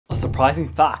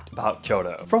surprising fact about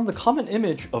Kyoto. From the common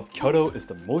image of Kyoto is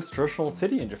the most traditional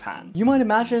city in Japan, you might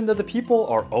imagine that the people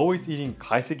are always eating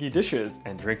Kaiseki dishes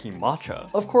and drinking matcha.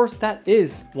 Of course, that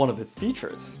is one of its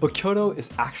features. But Kyoto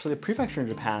is actually a prefecture in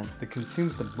Japan that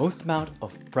consumes the most amount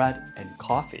of bread and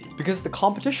coffee. Because the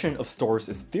competition of stores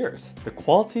is fierce, the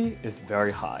quality is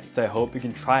very high. So I hope you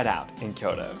can try it out in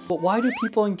Kyoto. But why do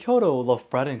people in Kyoto love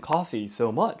bread and coffee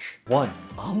so much? 1.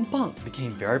 Anpan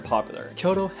became very popular.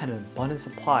 Kyoto had an abundant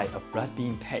supply of red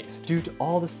bean paste due to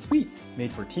all the sweets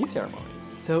made for tea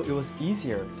ceremonies, so it was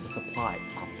easier to supply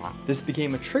Anpan. This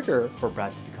became a trigger for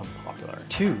bread to become popular.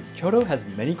 2. Kyoto has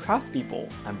many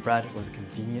craftspeople, and bread was a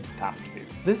convenient fast food.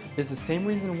 This is the same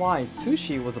reason why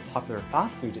sushi was a popular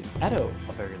fast food in Edo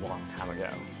a very long time ago.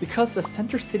 Because the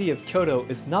center city of Kyoto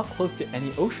is not close to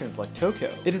any oceans like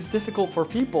Tokyo, it is difficult for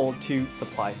people to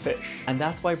supply fish, and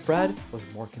that's why bread was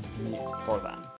more convenient for them.